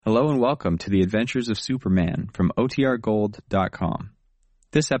Hello and welcome to the Adventures of Superman from OTRGold.com.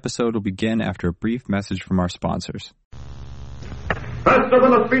 This episode will begin after a brief message from our sponsors. Faster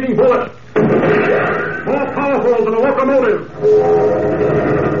than a speeding bullet. More powerful than a locomotive.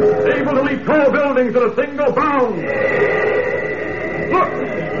 Able to leap tall buildings at a single bound. Look!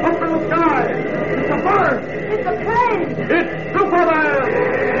 Up in the sky! It's a bird! It's a plane! It's Superman!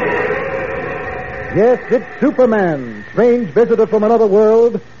 Yes, it's Superman, strange visitor from another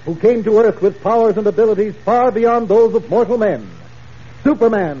world, who came to Earth with powers and abilities far beyond those of mortal men.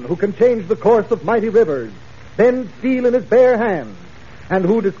 Superman, who can change the course of mighty rivers, bend steel in his bare hands, and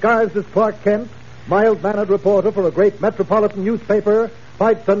who, disguised as Clark Kent, mild-mannered reporter for a great metropolitan newspaper,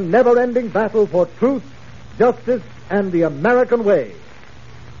 fights a never-ending battle for truth, justice, and the American way.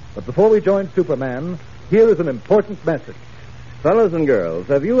 But before we join Superman, here is an important message. Fellas and girls,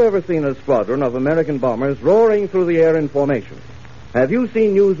 have you ever seen a squadron of American bombers roaring through the air in formation? Have you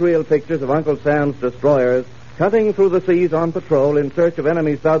seen newsreel pictures of Uncle Sam's destroyers cutting through the seas on patrol in search of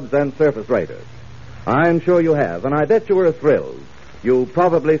enemy subs and surface raiders? I'm sure you have, and I bet you were thrilled. You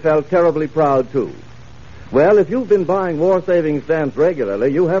probably felt terribly proud, too. Well, if you've been buying war-saving stamps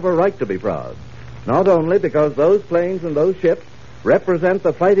regularly, you have a right to be proud. Not only because those planes and those ships represent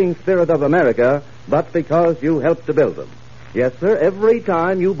the fighting spirit of America, but because you helped to build them. Yes, sir, every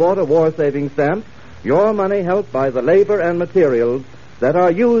time you bought a war-saving stamp, your money helped by the labor and materials that are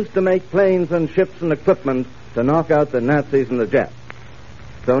used to make planes and ships and equipment to knock out the Nazis and the Japs.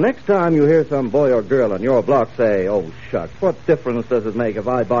 So next time you hear some boy or girl on your block say, "Oh, shucks, what difference does it make if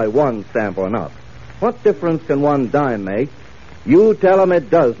I buy one stamp or not? What difference can one dime make?" You tell them it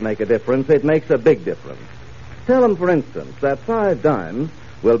does make a difference. It makes a big difference. Tell them, for instance, that 5 dimes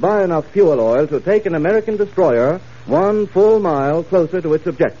will buy enough fuel oil to take an American destroyer 1 full mile closer to its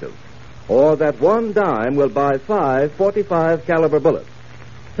objective. Or that 1 dime will buy 5 .45 caliber bullets.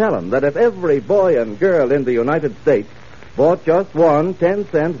 Tell them that if every boy and girl in the United States bought just one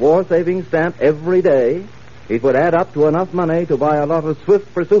 10-cent war-saving stamp every day, it would add up to enough money to buy a lot of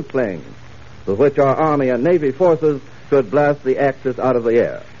swift pursuit planes, with which our Army and Navy forces could blast the Axis out of the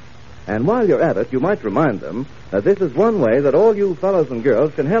air. And while you're at it, you might remind them that this is one way that all you fellows and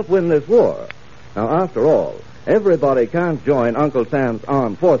girls can help win this war. Now, after all, everybody can't join Uncle Sam's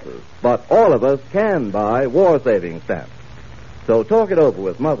armed forces, but all of us can buy war-saving stamps. So talk it over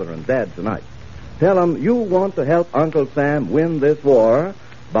with Mother and Dad tonight. Tell them you want to help Uncle Sam win this war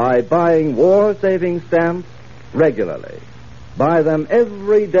by buying war-saving stamps regularly. Buy them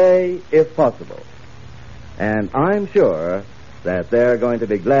every day if possible. And I'm sure that they're going to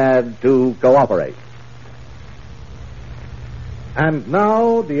be glad to cooperate. And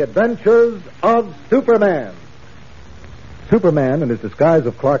now, the adventures of Superman. Superman, in his disguise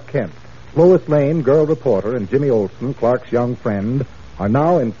of Clark Kent, Lois Lane, girl reporter, and Jimmy Olsen, Clark's young friend, are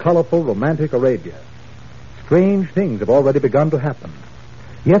now in colorful, romantic Arabia. Strange things have already begun to happen.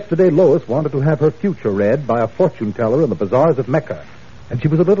 Yesterday, Lois wanted to have her future read by a fortune teller in the bazaars of Mecca, and she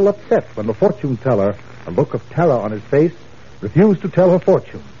was a little upset when the fortune teller, a look of terror on his face, refused to tell her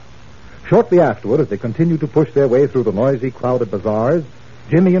fortune. Shortly afterward, as they continued to push their way through the noisy, crowded bazaars,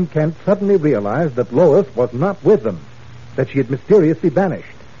 Jimmy and Kent suddenly realized that Lois was not with them, that she had mysteriously vanished.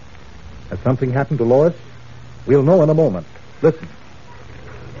 Has something happened to Lois? We'll know in a moment. Listen.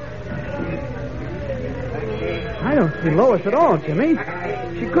 I don't see Lois at all, Jimmy.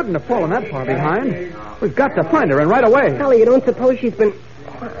 She couldn't have fallen that far behind. We've got to find her, and right away. Sally, you don't suppose she's been...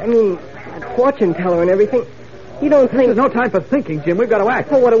 that fortune teller and everything. You don't think... There's no time for thinking, Jim. We've got to act.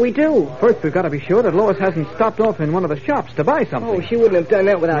 Well, what do we do? First, we've got to be sure that Lois hasn't stopped off in one of the shops to buy something. Oh, she wouldn't have done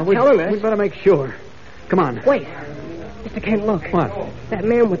that without telling us. We'd better make sure. Come on. Wait. Mr. Kent, look. What? That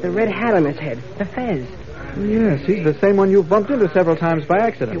man with the red hat on his head. The Fez. Yes, he's the same one you've bumped into several times by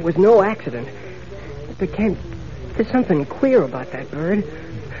accident. It was no accident. Mr. Kent, there's something queer about that bird.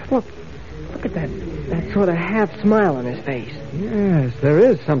 Look at that sort of half smile on his face. Yes, there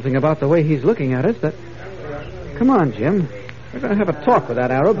is something about the way he's looking at us that... Come on, Jim. We're going to have a talk with that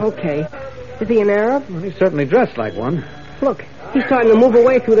Arab. Okay. Is he an Arab? Well, he's certainly dressed like one. Look, he's starting to move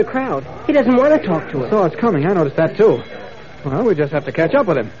away through the crowd. He doesn't want to talk to us. Saw us coming. I noticed that, too. Well, we just have to catch up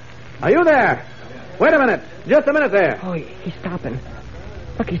with him. Are you there? Wait a minute. Just a minute there. Oh, he's stopping.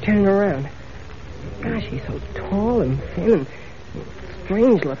 Look, he's turning around. Gosh, he's so tall and thin and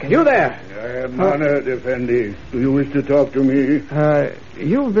strange looking. You there? I am honored, Effendi. Do you wish to talk to me?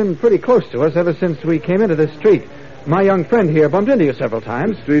 You've been pretty close to us ever since we came into this street. My young friend here bumped into you several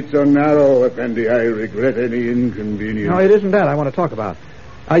times. The streets are narrow, Effendi. I regret any inconvenience. No, it isn't that I want to talk about.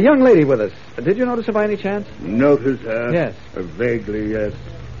 A young lady with us. Did you notice her by any chance? Notice her? Yes. Vaguely, yes.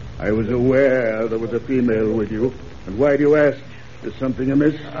 I was aware there was a female with you. And why do you ask? Is something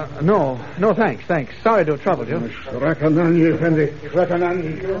amiss? No, thanks. Sorry to have troubled you. Rakanani, Effendi.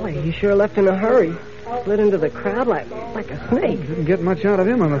 Rakanani. Golly, he sure left in a hurry. Slid into the crowd like a snake. Didn't get much out of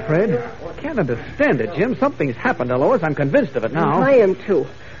him, I'm afraid. Can't understand it, Jim. Something's happened to Lois. I'm convinced of it now. I am, too.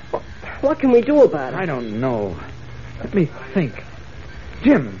 What can we do about it? I don't know. Let me think.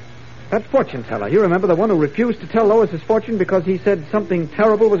 Jim, that fortune teller. You remember the one who refused to tell Lois his fortune because he said something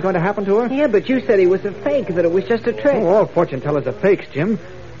terrible was going to happen to her? Yeah, but you said he was a fake, that it was just a trick. Oh, all fortune tellers are fakes, Jim.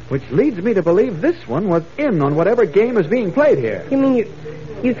 Which leads me to believe this one was in on whatever game is being played here. You mean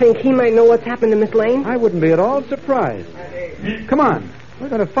you think he might know what's happened to Miss Lane? I wouldn't be at all surprised. Come on. We're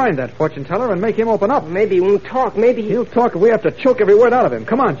going to find that fortune teller and make him open up. Maybe he won't talk. Maybe He'll talk if we have to choke every word out of him.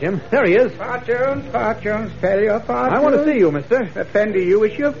 Come on, Jim. There he is. Fortunes, tell your fortunes. I want to see you, mister. Effendi, you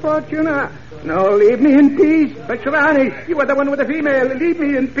wish your fortune? No, leave me in peace. Bacharani, you are the one with the female. Leave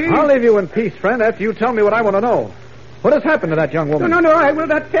me in peace. I'll leave you in peace, friend, after you tell me what I want to know. What has happened to that young woman? No, I will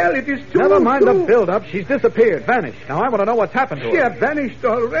not tell. It is too... Never mind the build-up. She's disappeared, vanished. Now I want to know what's happened to her. She has vanished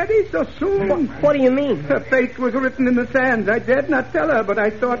already so soon. What do you mean? Her fate was written in the sands. I dared not tell her, but I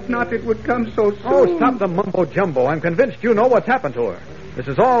thought not it would come so soon. Oh, stop the mumbo-jumbo. I'm convinced you know what's happened to her. This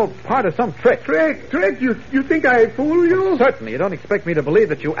is all part of some trick. Trick? You think I fool you? Certainly. You don't expect me to believe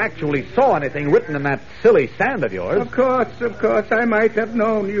that you actually saw anything written in that silly sand of yours. Of course. I might have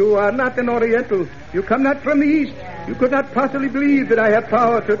known. You are not an Oriental. You come not from the East. You could not possibly believe that I have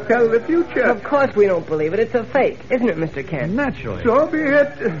power to tell the future. Of course we don't believe it. It's a fake, isn't it, Mr. Kent? Naturally. So be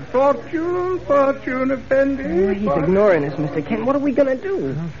it. Fortune, Effendi. Oh, he's ignoring us, Mr. Kent. What are we going to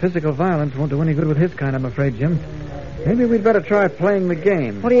do? Well, physical violence won't do any good with his kind, I'm afraid, Jim. Maybe we'd better try playing the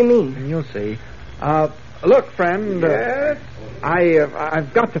game. What do you mean? You'll see. Look, friend. Yes?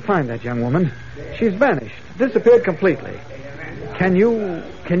 I've got to find that young woman. She's vanished. Disappeared completely. Can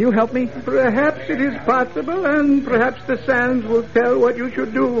you help me? Perhaps it is possible, and perhaps the sands will tell what you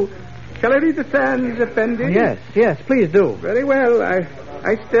should do. Shall I read the sands, Effendi? Yes, please do. Very well.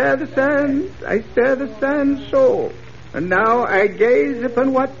 I stare the sands so. And now I gaze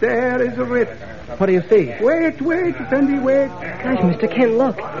upon what there is writ. What do you see? Wait, Effendi, wait. Gosh, Mr. Kent,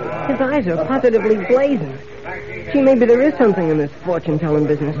 look. His eyes are positively blazing. Gee, maybe there is something in this fortune-telling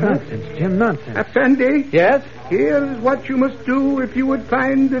business, huh? Nonsense, Jim, nonsense. Effendi? Yes? Here's what you must do if you would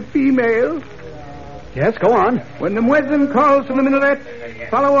find the female. Yes, go on. When the muezzin calls from the minaret,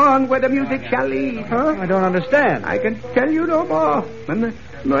 follow on where the music shall lead. Huh? I don't understand. I can tell you no more. When the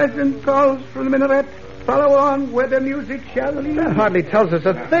muezzin calls from the minaret, follow on where the music shall lead. That hardly tells us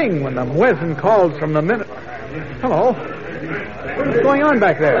a thing when the muezzin calls from the minute. Hello. What's going on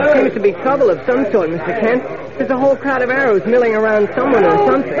back there? There seems to be trouble of some sort, Mr. Kent. There's a whole crowd of arrows milling around someone or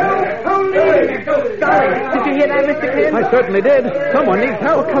something. Sorry, did you hear that, Mr. Kent? I certainly did. Someone needs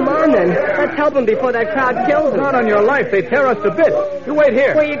help. Well, come on, then. Let's help him before that crowd kills him. Not on your life. They tear us to bits. You wait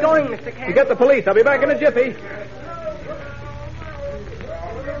here. Where are you going, Mr. Kent? You get the police. I'll be back in a jiffy.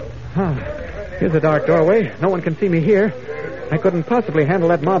 Here's a dark doorway. No one can see me here. I couldn't possibly handle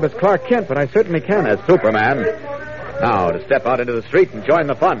that mob as Clark Kent, but I certainly can as Superman. Now, to step out into the street and join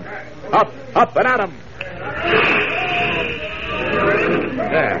the fun. Up, and at 'em.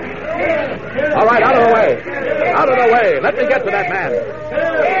 There. All right, out of the way. Out of the way. Let me get to that man.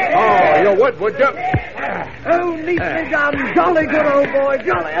 Oh, you would you? Oh, neatly done. Jolly good old boy.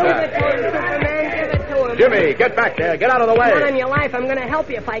 Jolly. Give it to him, Superman. Give it to him. Jimmy, get back there. Get out of the way. Not on your life. I'm going to help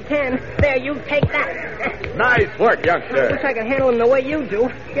you if I can. There, you take that. Nice work, youngster. I wish I could handle them the way you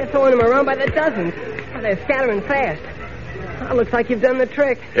do. You're throwing them around by the dozens. Oh, they're scattering fast. Oh, looks like you've done the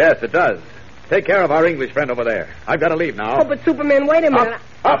trick. Yes, it does. Take care of our English friend over there. I've got to leave now. Oh, but Superman, wait a minute.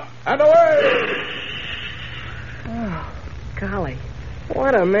 Up, and away! Oh, golly.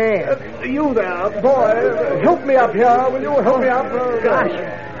 What a man. You there, boy. Help me up here. Will you help me up?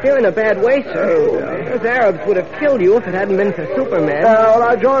 Gosh, you're in a bad way, sir. Those Arabs would have killed you if it hadn't been for Superman. Well,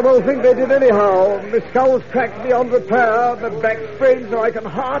 I jolly well think they did anyhow. My skull's cracked beyond repair, the back sprained so I can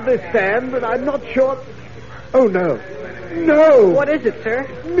hardly stand, and I'm not sure... Oh, no. No! What is it, sir?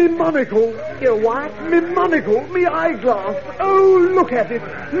 Me monocle. Your what? Me monocle, me eyeglass. Oh, look at it.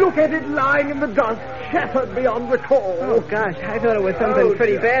 Look at it lying in the dust, shattered beyond recall. Oh, gosh, I thought it was something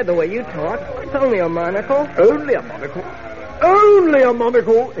pretty bad the way you talk. It's only a monocle. Only a monocle? Only a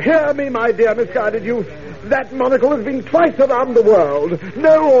monocle. Hear me, my dear misguided youth. That monocle has been twice around the world.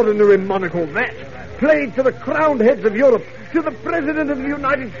 No ordinary monocle, that. Played to the crowned heads of Europe, to the President of the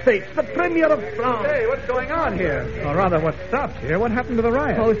United States, the Premier of France. Hey, what's going on here? Or rather, what stopped here? What happened to the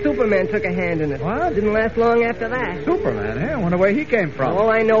riot? Oh, Superman took a hand in it. What? Didn't last long after that. Superman, eh? I wonder where he came from. All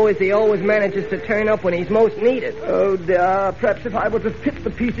I know is he always manages to turn up when he's most needed. Oh, dear. Perhaps if I were to fit the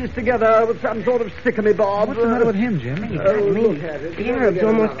pieces together with some sort of stick-a-me bob. What's the matter with him, Jim? He got me. The Arabs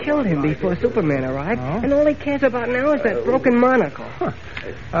almost killed him before Superman arrived. Oh? And all he cares about now is that broken monocle.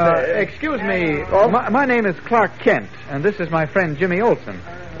 Excuse me. My name is Clark Kent, and this is my friend Jimmy Olsen.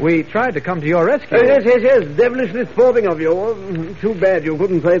 We tried to come to your rescue. Yes. Devilishly sporting of you. Too bad you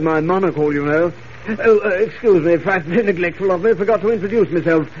couldn't save my monocle, you know. Excuse me, frightfully neglectful of me. Forgot to introduce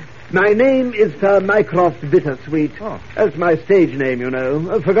myself. My name is Sir Mycroft Bittersweet. Oh. That's my stage name, you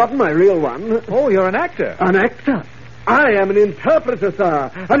know. Forgotten my real one. Oh, you're an actor. An actor? I am an interpreter,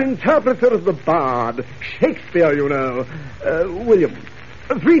 sir. An interpreter of the bard. Shakespeare, you know. William.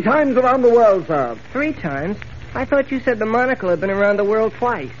 3 times around the world, sir. 3 times? I thought you said the monocle had been around the world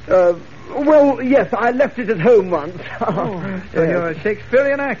twice. Well, yes, I left it at home once. So you're a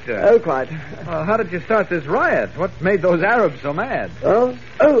Shakespearean actor. Oh, quite. Well, how did you start this riot? What made those Arabs so mad? Oh,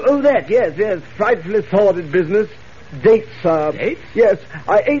 that, yes. Frightfully sordid business. Dates, sir. Dates? Yes,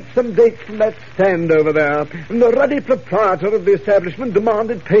 I ate some dates from that stand over there. And the ruddy proprietor of the establishment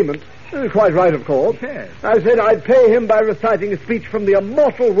demanded payment. Quite right, of course. Yes. I said I'd pay him by reciting a speech from the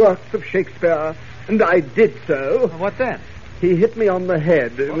immortal works of Shakespeare. And I did so. What then? He hit me on the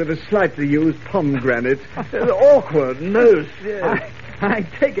head with a slightly used pomegranate. Awkward, most. Yes. I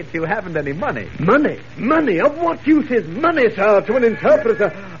take it you haven't any money. Money? Of what use is money, sir, to an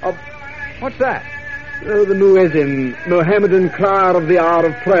interpreter of... What's that? Oh, the muezzin, Mohammedan crier of the hour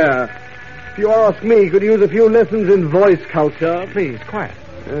of prayer. If you ask me, could use a few lessons in voice culture. Please, quiet.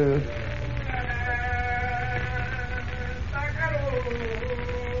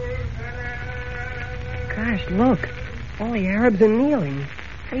 Gosh, look. All the Arabs are kneeling,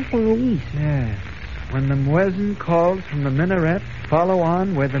 facing the east. Yes. When the muezzin calls from the minaret, follow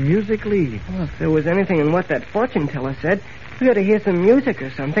on where the music leads. Well, if there was anything in what that fortune teller said, we ought to hear some music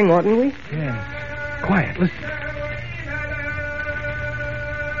or something, oughtn't we? Yes. Quiet, listen.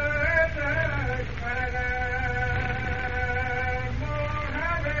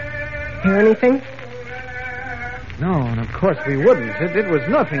 Hear anything? No, and of course we wouldn't. It was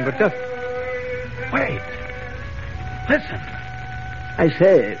nothing but just... Wait. Listen. I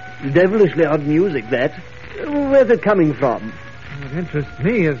say, devilishly odd music, that. Where's it coming from? What interests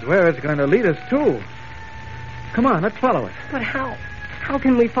me is where it's going to lead us to. Come on, let's follow it. But how? How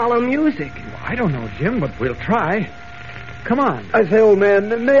can we follow music? I don't know, Jim, but we'll try. Come on. I say, old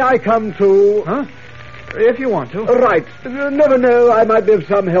man, may I come too? Huh? If you want to. Right. Never know, I might be of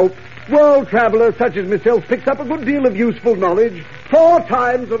some help. World traveler such as myself picks up a good deal of useful knowledge 4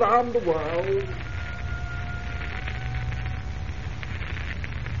 times around the world.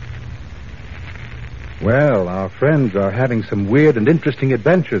 Well, our friends are having some weird and interesting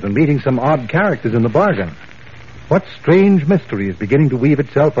adventures and meeting some odd characters in the bargain. What strange mystery is beginning to weave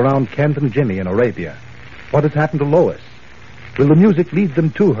itself around Kent and Jimmy in Arabia? What has happened to Lois? Will the music lead them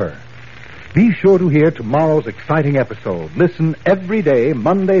to her? Be sure to hear tomorrow's exciting episode. Listen every day,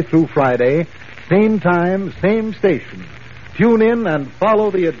 Monday through Friday, same time, same station. Tune in and follow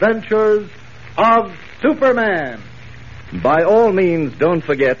the adventures of Superman. By all means, don't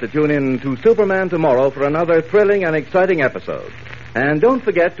forget to tune in to Superman tomorrow for another thrilling and exciting episode. And don't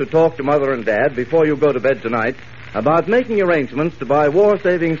forget to talk to Mother and Dad before you go to bed tonight about making arrangements to buy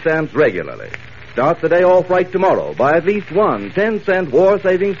war-saving stamps regularly. Start the day off right tomorrow. Buy at least one 10-cent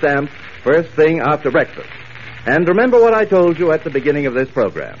war-saving stamp first thing after breakfast. And remember what I told you at the beginning of this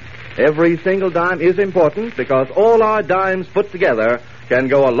program. Every single dime is important because all our dimes put together can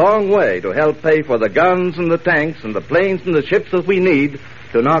go a long way to help pay for the guns and the tanks and the planes and the ships that we need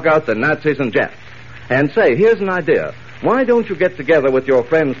to knock out the Nazis and Japs. And say, here's an idea. Why don't you get together with your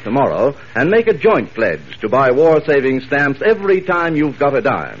friends tomorrow and make a joint pledge to buy war-saving stamps every time you've got a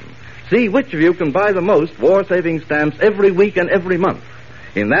dime? See which of you can buy the most war-saving stamps every week and every month.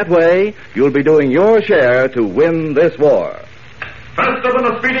 In that way, you'll be doing your share to win this war. Faster than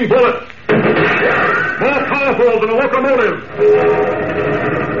a speeding bullet. More powerful than a locomotive.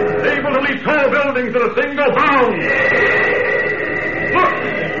 Able to leap tall buildings in a single bound. Look!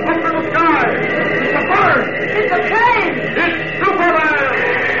 Up in the sky! It's a bird! It's a plane! It's Superman!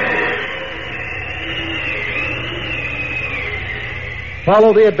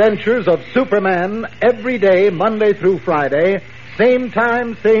 Follow the adventures of Superman every day, Monday through Friday, same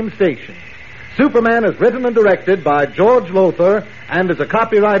time, same station. Superman is written and directed by George Lothar and is a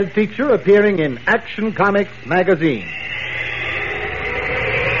copyrighted feature appearing in Action Comics magazine.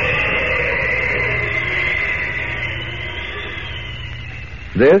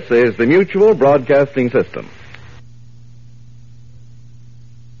 This is the Mutual Broadcasting System.